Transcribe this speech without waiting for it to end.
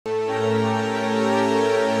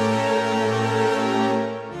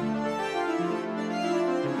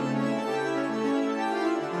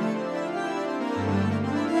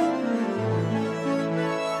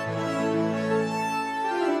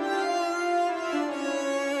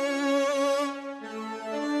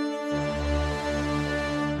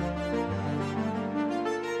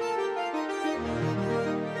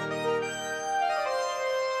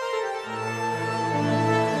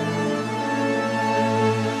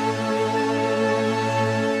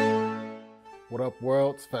What up,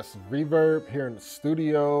 world? It's Fess Reverb here in the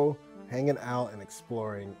studio, hanging out and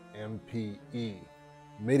exploring MPE,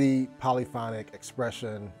 MIDI polyphonic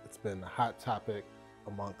expression. It's been a hot topic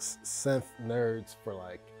amongst synth nerds for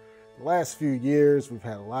like the last few years. We've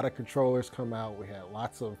had a lot of controllers come out. We had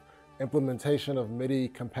lots of implementation of MIDI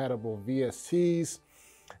compatible VSTs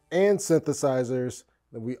and synthesizers.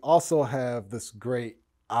 And we also have this great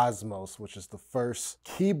Osmose, which is the first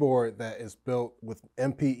keyboard that is built with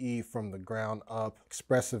MPE from the ground up.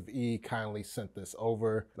 Expressive E kindly sent this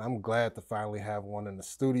over, and I'm glad to finally have one in the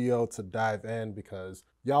studio to dive in, because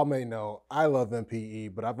y'all may know I love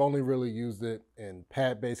MPE, but I've only really used it in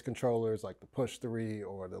pad-based controllers like the Push 3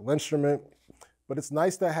 or the Instrument. But it's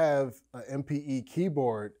nice to have an MPE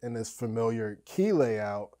keyboard in this familiar key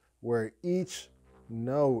layout where each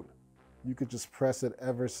note, you could just press it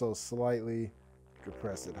ever so slightly. You could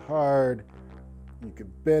press it hard, you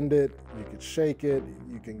could bend it, you could shake it,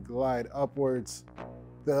 you can glide upwards.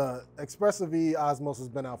 The Expressive E Osmose has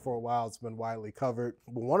been out for a while, it's been widely covered.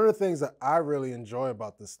 But one of the things that I really enjoy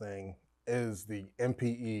about this thing is the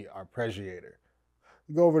MPE Arpeggiator.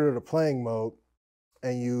 You go over to the playing mode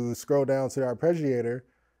and you scroll down to the arpeggiator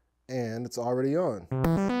and it's already on.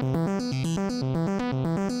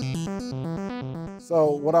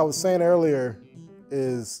 So what I was saying earlier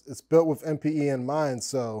is it's built with MPE in mind,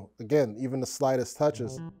 so again, even the slightest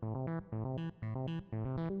touches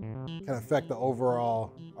can affect the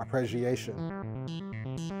overall arpeggiation.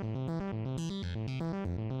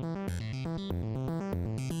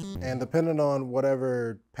 And depending on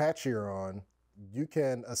whatever patch you're on, you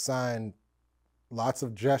can assign lots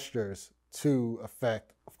of gestures to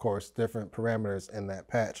affect, of course, different parameters in that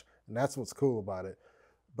patch. And that's what's cool about it.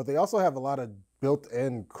 But they also have a lot of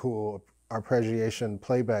built-in cool arpeggiation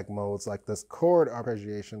playback modes, like this chord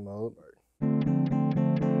arpeggiation mode. I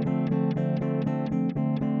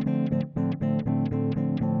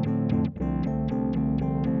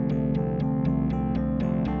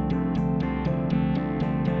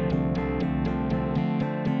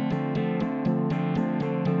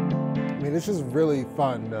mean, it's just really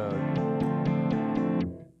fun to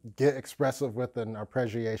get expressive with an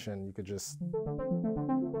arpeggiation. You could just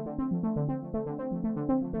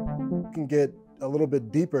can get a little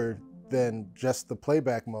bit deeper than just the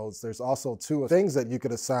playback modes. There's also two things that you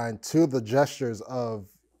could assign to the gestures of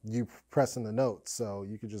you pressing the notes. So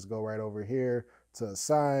you could just go right over here to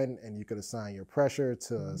assign, and you could assign your pressure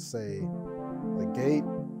to, say, the gate,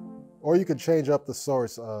 or you could change up the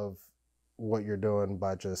source of what you're doing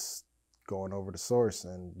by just going over the source,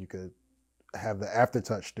 and you could have the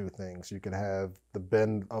aftertouch do things. You could have the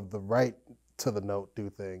bend of the right to the note do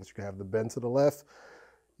things. You could have the bend to the left.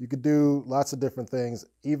 You could do lots of different things,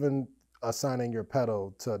 even assigning your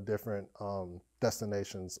pedal to different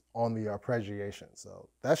destinations on the arpeggiation. So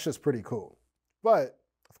that's just pretty cool. But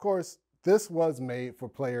of course, this was made for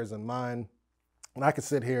players in mind. And I could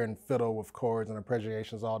sit here and fiddle with chords and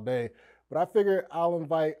arpeggiations all day, but I figured I'll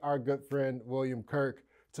invite our good friend, William Kirk,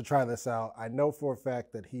 to try this out. I know for a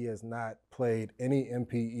fact that he has not played any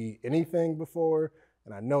MPE anything before,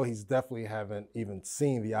 and I know he's definitely haven't even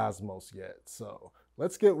seen the Osmose yet. So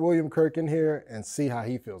let's get William Kirk in here and see how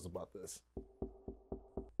he feels about this.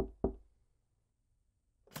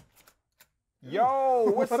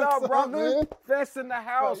 Yo, what's up, brother? Man? Fess in the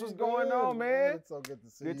house. What's going on, man? It's so good to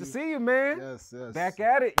see you. Good to see you, man. Yes, yes. Back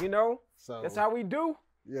at it, you know? So That's how we do.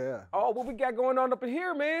 yeah. Oh, what we got going on up in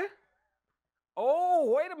here, man?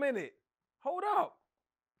 Oh, wait a minute. Hold up.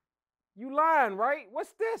 You lying, right?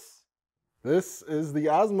 What's this? This is the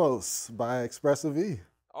Osmose by Expressive E.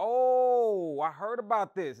 Oh, I heard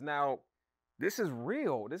about this. Now, this is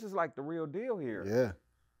real. This is like the real deal here. Yeah.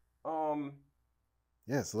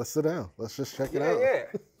 Yeah, so let's sit down. Let's just check it out. Yeah.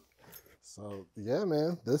 So yeah,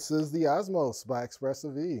 man, this is the Osmose by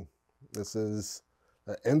Expressive E. This is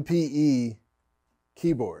an MPE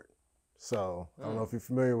keyboard. So I don't know if you're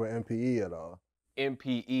familiar with MPE at all.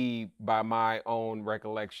 MPE, by my own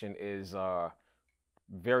recollection, is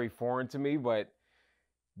very foreign to me, but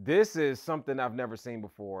this is something I've never seen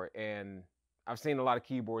before. And I've seen a lot of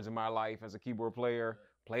keyboards in my life as a keyboard player,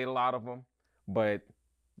 played a lot of them, but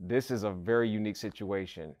this is a very unique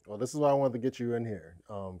situation. Well, this is why I wanted to get you in here,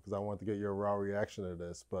 because I wanted to get your raw reaction to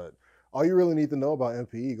this. But all you really need to know about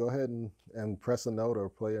MPE, go ahead and press a note or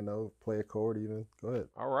play a note, play a chord even. Go ahead.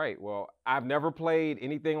 All right, well, I've never played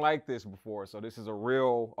anything like this before, so this is a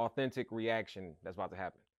real authentic reaction that's about to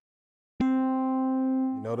happen.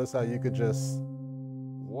 You notice how you could just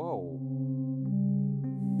Whoa.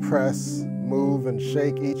 press, move, and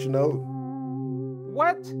shake each note?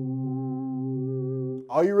 What?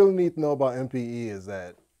 All you really need to know about MPE is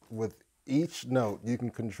that with each note, you can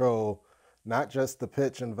control not just the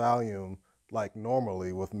pitch and volume like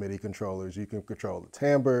normally with MIDI controllers. You can control the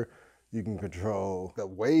timbre, you can control the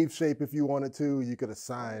wave shape if you wanted to. You could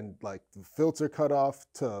assign like the filter cutoff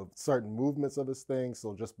to certain movements of this thing.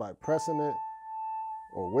 So just by pressing it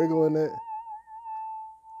or wiggling it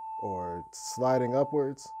or sliding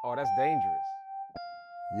upwards. Oh, that's dangerous.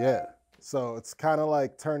 Yeah. So it's kind of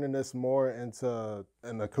like turning this more into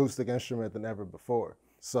an acoustic instrument than ever before.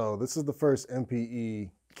 So this is the first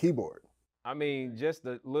MPE keyboard. I mean, just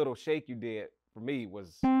the little shake you did for me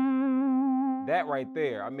was that right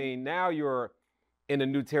there. I mean, now you're in a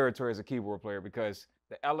new territory as a keyboard player because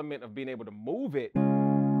the element of being able to move it.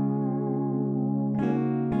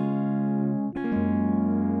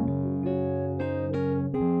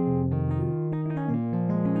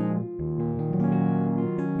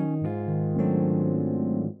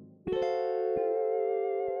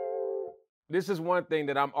 This is one thing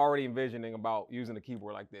that I'm already envisioning about using a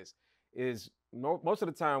keyboard like this is most of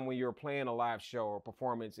the time when you're playing a live show or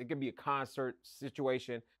performance, it can be a concert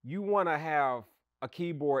situation. You want to have a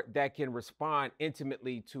keyboard that can respond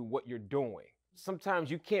intimately to what you're doing.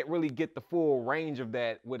 Sometimes you can't really get the full range of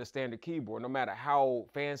that with a standard keyboard, no matter how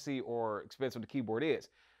fancy or expensive the keyboard is.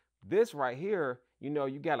 This right here, you know,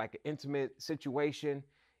 you got like an intimate situation.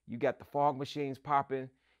 You got the fog machines popping.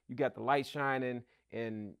 You got the light shining,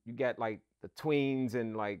 and you got like the tweens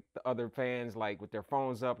and like the other fans like with their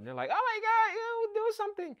phones up and they're like, oh my God, we'll do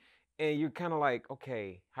something. And you're kind of like,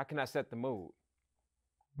 okay, how can I set the mood?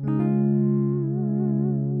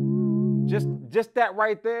 Just that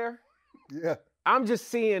right there. Yeah. I'm just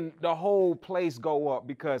seeing the whole place go up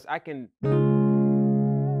because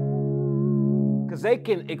they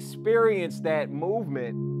can experience that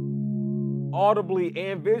movement audibly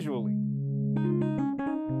and visually.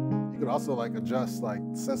 You could also like adjust like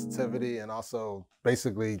sensitivity and also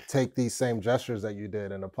basically take these same gestures that you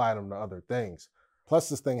did and apply them to other things. Plus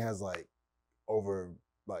this thing has like over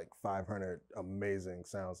like 500 amazing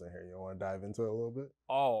sounds in here. You want to dive into it a little bit?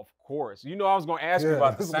 Oh, of course. You know, I was going to ask you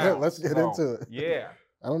about the sound. Let's get into it. Yeah.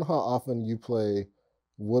 I don't know how often you play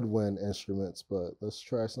woodwind instruments, but let's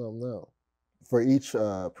try something out. For each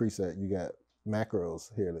preset, you got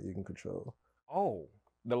macros here that you can control. Oh,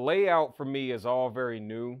 the layout for me is all very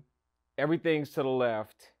new. Everything's to the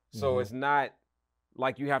left, so it's not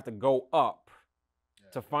like you have to go up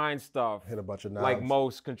to find stuff. Hit a bunch of knobs. Like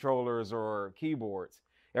most controllers or keyboards.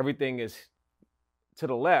 Everything is to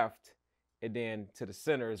the left, and then to the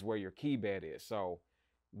center is where your key bed is. So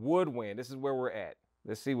woodwind, this is where we're at.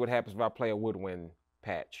 Let's see what happens if I play a woodwind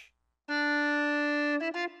patch.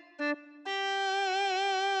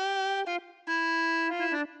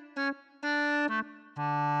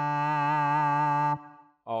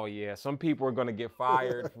 Oh yeah, some people are gonna get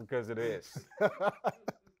fired because of this.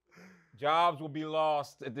 Jobs will be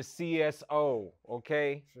lost at the CSO,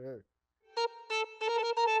 okay? Sure.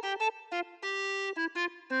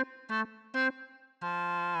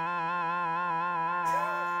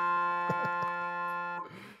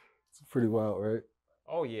 It's pretty wild, right?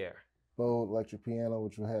 Oh yeah. Bow, electric piano,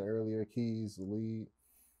 which we had earlier, keys, lead,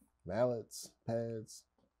 mallets, pads,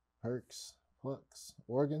 perks, plucks,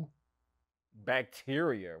 organ.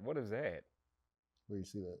 Bacteria, what is that? Where you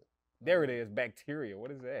see that? There it is, bacteria,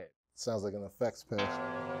 what is that? Sounds like an effects patch.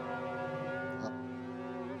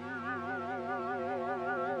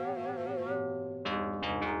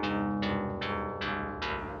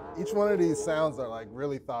 Each one of these sounds are like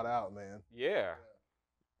really thought out, man. Yeah,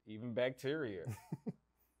 even bacteria.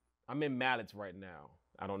 I'm in mallets right now.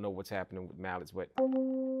 I don't know what's happening with mallets, but.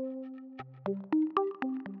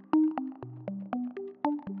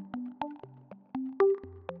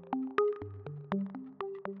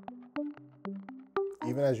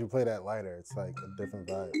 Even as you play that lighter, it's like a different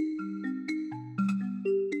vibe.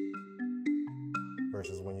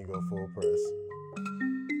 Versus when you go full press.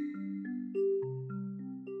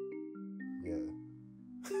 Yeah.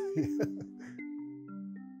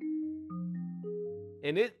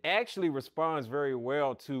 And it actually responds very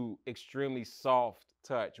well to extremely soft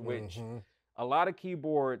touch, which a lot of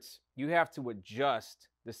keyboards, you have to adjust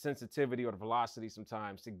the sensitivity or the velocity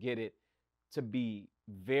sometimes to get it to be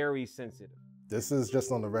very sensitive. This is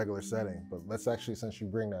just on the regular setting, but let's actually, since you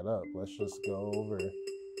bring that up, let's just go over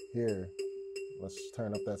here. Let's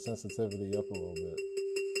turn up that sensitivity up a little bit.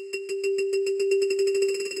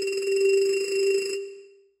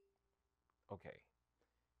 Okay.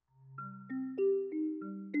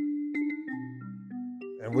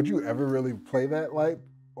 And would you ever really play that light?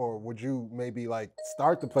 Or would you maybe like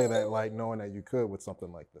start to play that light knowing that you could with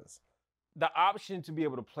something like this? The option to be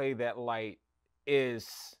able to play that light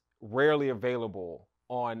is rarely available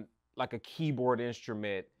on like a keyboard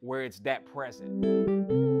instrument where it's that present.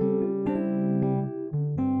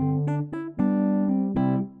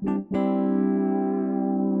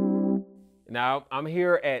 Now, I'm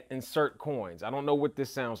here at insert coins. I don't know what this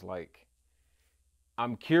sounds like.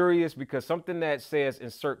 I'm curious because something that says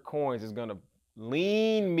insert coins is gonna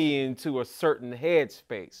lean me into a certain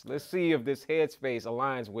headspace. Let's see if this headspace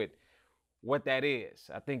aligns with what that is.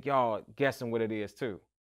 I think y'all guessing what it is too.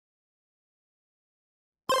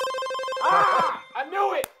 Ah! I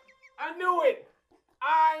knew it! I knew it!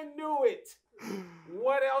 I knew it!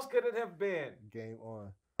 What else could it have been? Game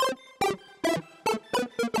on.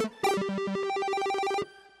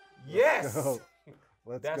 Yes!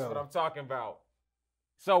 Let's That's go. what I'm talking about.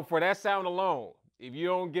 So for that sound alone, if you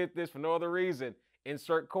don't get this for no other reason,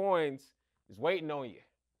 insert coins is waiting on you.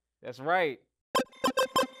 That's right.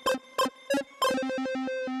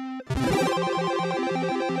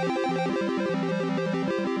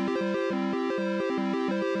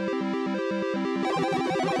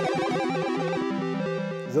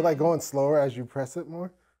 Is it like going slower as you press it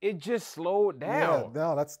more? It just slowed down.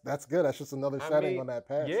 Yeah, no, that's good. That's just another setting on that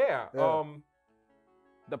patch. Yeah.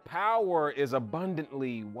 The power is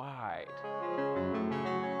abundantly wide.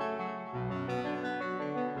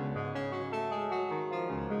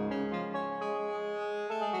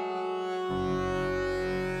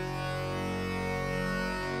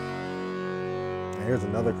 And here's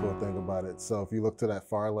another cool thing about it. So if you look to that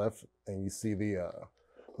far left and you see the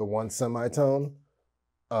one semitone,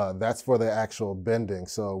 that's for the actual bending.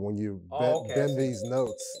 So when you bend these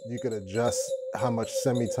notes, you could adjust how much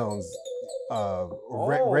semitones,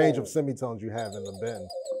 range of semitones you have in the bend.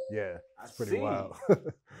 Yeah, it's pretty wild.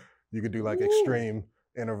 You could do like extreme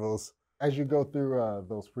intervals. As you go through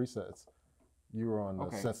those presets, you were on the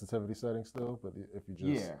sensitivity setting still, but if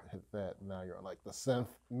you just hit that, now you're on like the Synth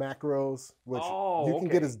Macros, which you can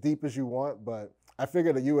get as deep as you want, but I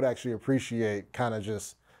figured that you would actually appreciate kind of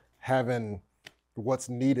just having what's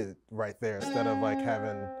needed right there instead of like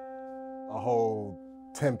having a whole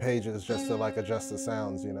 10 pages just to like adjust the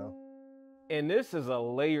sounds, you know? And this is a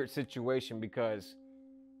layered situation because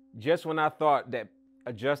just when I thought that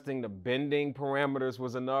adjusting the bending parameters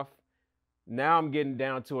was enough, now I'm getting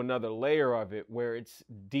down to another layer of it where it's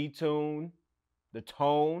detune the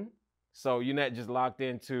tone. So you're not just locked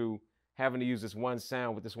into having to use this one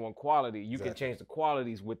sound with this one quality. You can change the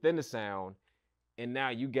qualities within the sound, and now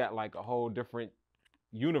you got like a whole different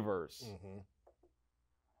universe.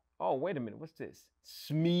 Oh, wait a minute, what's this?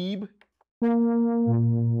 Smeeb.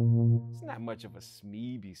 It's not much of a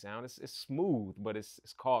Smeeby sound. It's smooth, but it's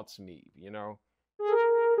called Smeeb, you know?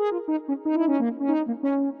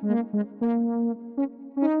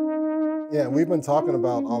 Yeah, we've been talking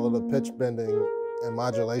about all of the pitch bending and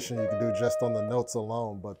modulation you can do just on the notes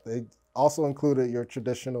alone, but they also included your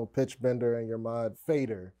traditional pitch bender and your mod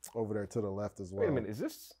fader over there to the left as well. Wait a minute, is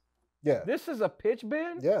this? Yeah. This is a pitch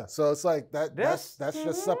bend? Yeah, so it's like that's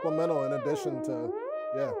just supplemental in addition to,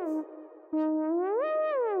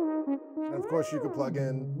 And of course you could plug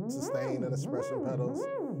in sustain and expression pedals,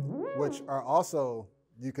 which are also,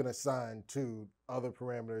 you can assign to other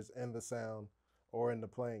parameters in the sound or in the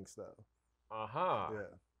playing style. Yeah.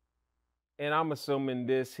 And I'm assuming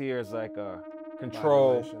this here is like a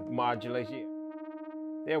control modulation.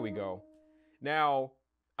 There we go. Now,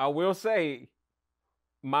 I will say,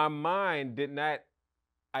 my mind did not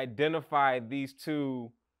identify these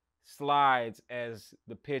two slides as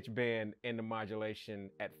the pitch bend and the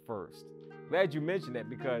modulation at first. Glad you mentioned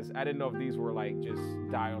that because I didn't know if these were like just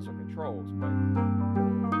dials or controls, but.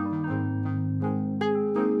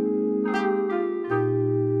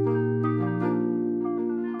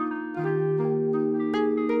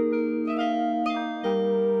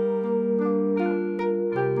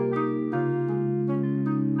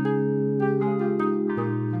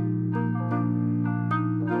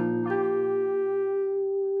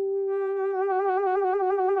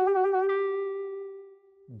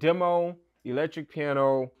 Demo, electric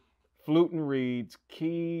piano, flute and reeds,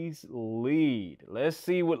 keys, lead. Let's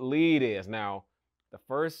see what lead is. Now, the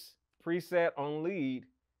first preset on lead is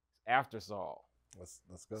Aftersaw. Let's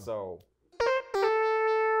go. So.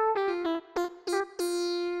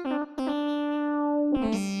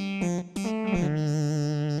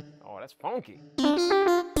 Oh, that's funky.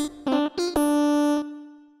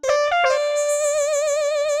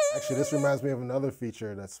 Actually, this reminds me of another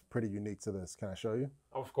feature that's pretty unique to this. Can I show you?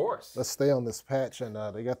 Of course. Let's stay on this patch, and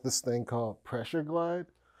they got this thing called Pressure Glide.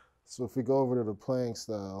 So if we go over to the playing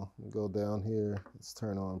style, and go down here, let's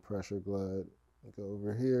turn on Pressure Glide. Go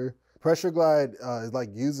over here. Pressure Glide like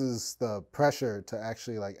uses the pressure to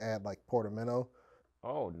actually like add like portamento.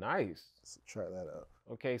 Oh, nice. Let's try that out.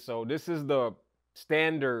 Okay, so this is the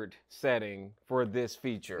standard setting for this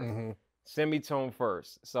feature. Semitone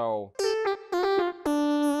first. So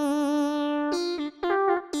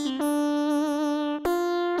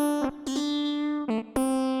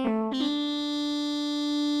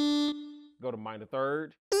go to minor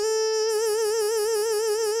third.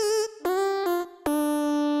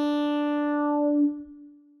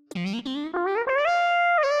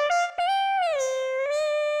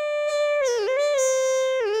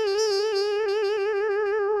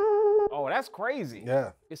 Oh, that's crazy.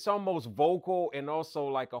 Yeah. It's almost vocal and also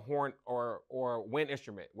like a horn or wind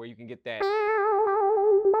instrument where you can get that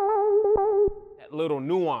little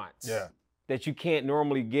nuance that you can't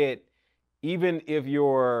normally get even if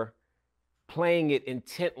you're playing it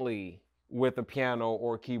intently with a piano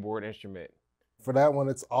or keyboard instrument. For that one,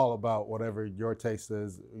 it's all about whatever your taste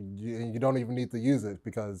is. You don't even need to use it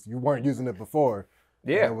because you weren't using it before.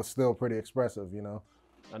 Yeah. And it was still pretty expressive, you know?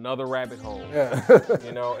 Another rabbit hole. Yeah.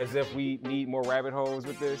 You know, as if we need more rabbit holes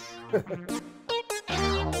with this.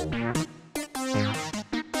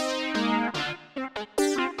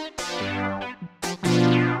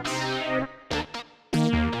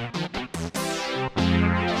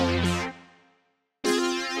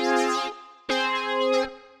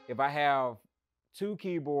 If I have two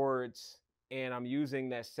keyboards and I'm using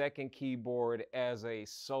that second keyboard as a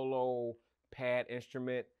solo pad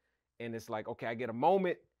instrument, and it's like, okay, I get a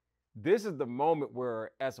moment. This is the moment where,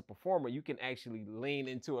 as a performer, you can actually lean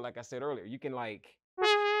into it. Like I said earlier, you can like.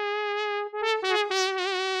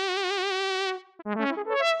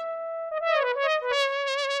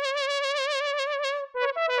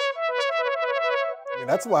 Yeah,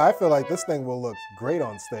 that's why I feel like this thing will look great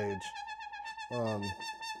on stage.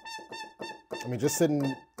 I mean, just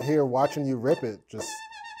sitting here watching you rip it just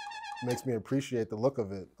makes me appreciate the look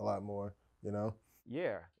of it a lot more, you know?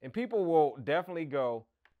 Yeah, and people will definitely go,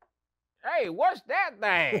 hey, what's that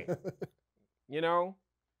thing? You know?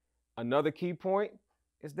 Another key point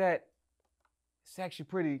is that it's actually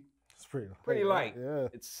pretty light. Yeah.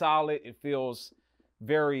 It's solid. It feels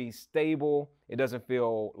very stable. It doesn't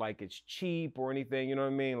feel like it's cheap or anything, you know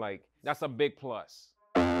what I mean? Like, that's a big plus.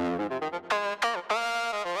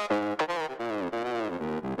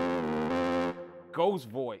 Ghost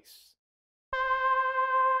voice.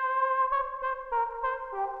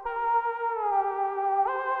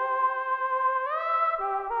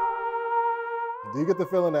 Do you get the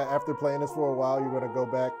feeling that after playing this for a while, you're going to go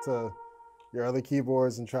back to your other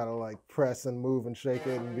keyboards and try to like press and move and shake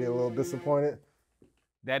it and be a little disappointed?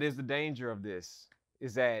 That is the danger of this,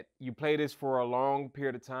 is that you play this for a long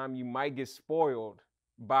period of time, you might get spoiled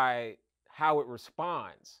by how it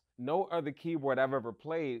responds. No other keyboard I've ever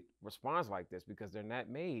played responds like this because they're not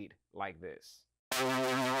made like this. You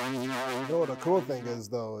know what the cool thing is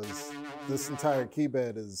though, is this entire key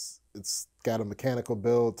bed it's got a mechanical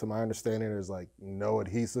build. To my understanding, there's like no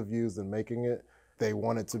adhesive used in making it. They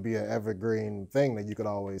want it to be an evergreen thing that you could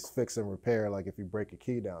always fix and repair, like if you break a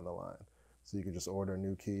key down the line. So you could just order a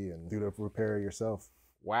new key and do the repair yourself.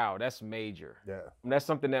 Wow, that's major. Yeah. And that's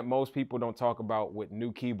something that most people don't talk about with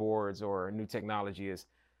new keyboards or new technology is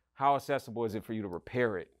how accessible is it for you to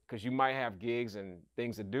repair it? Because you might have gigs and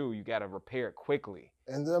things to do, you got to repair it quickly.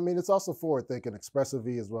 And I mean, it's also forward thinking. Expressive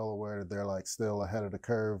E is well aware that they're like still ahead of the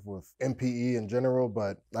curve with MPE in general,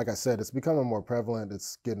 but like I said, it's becoming more prevalent.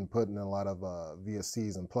 It's getting put in a lot of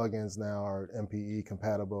VSTs and plugins now are MPE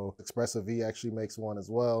compatible. Expressive E actually makes one as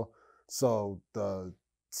well. So the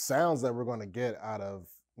sounds that we're going to get out of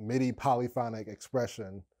MIDI polyphonic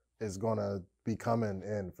expression is going to be coming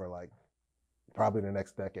in for like probably the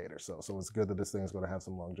next decade or so. So it's good that this thing is going to have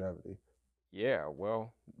some longevity. Yeah,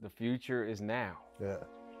 well, the future is now. Yeah.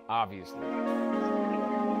 Obviously.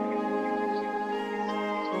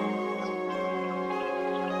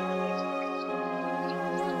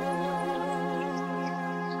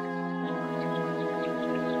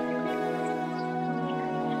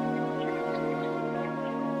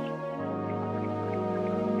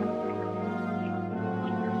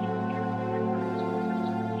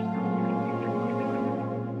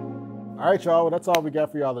 All right, y'all, well, that's all we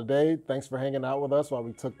got for y'all today. Thanks for hanging out with us while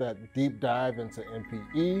we took that deep dive into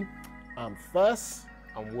MPE. I'm Fess.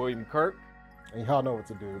 I'm William Kirk. And y'all know what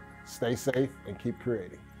to do. Stay safe and keep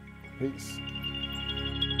creating. Peace.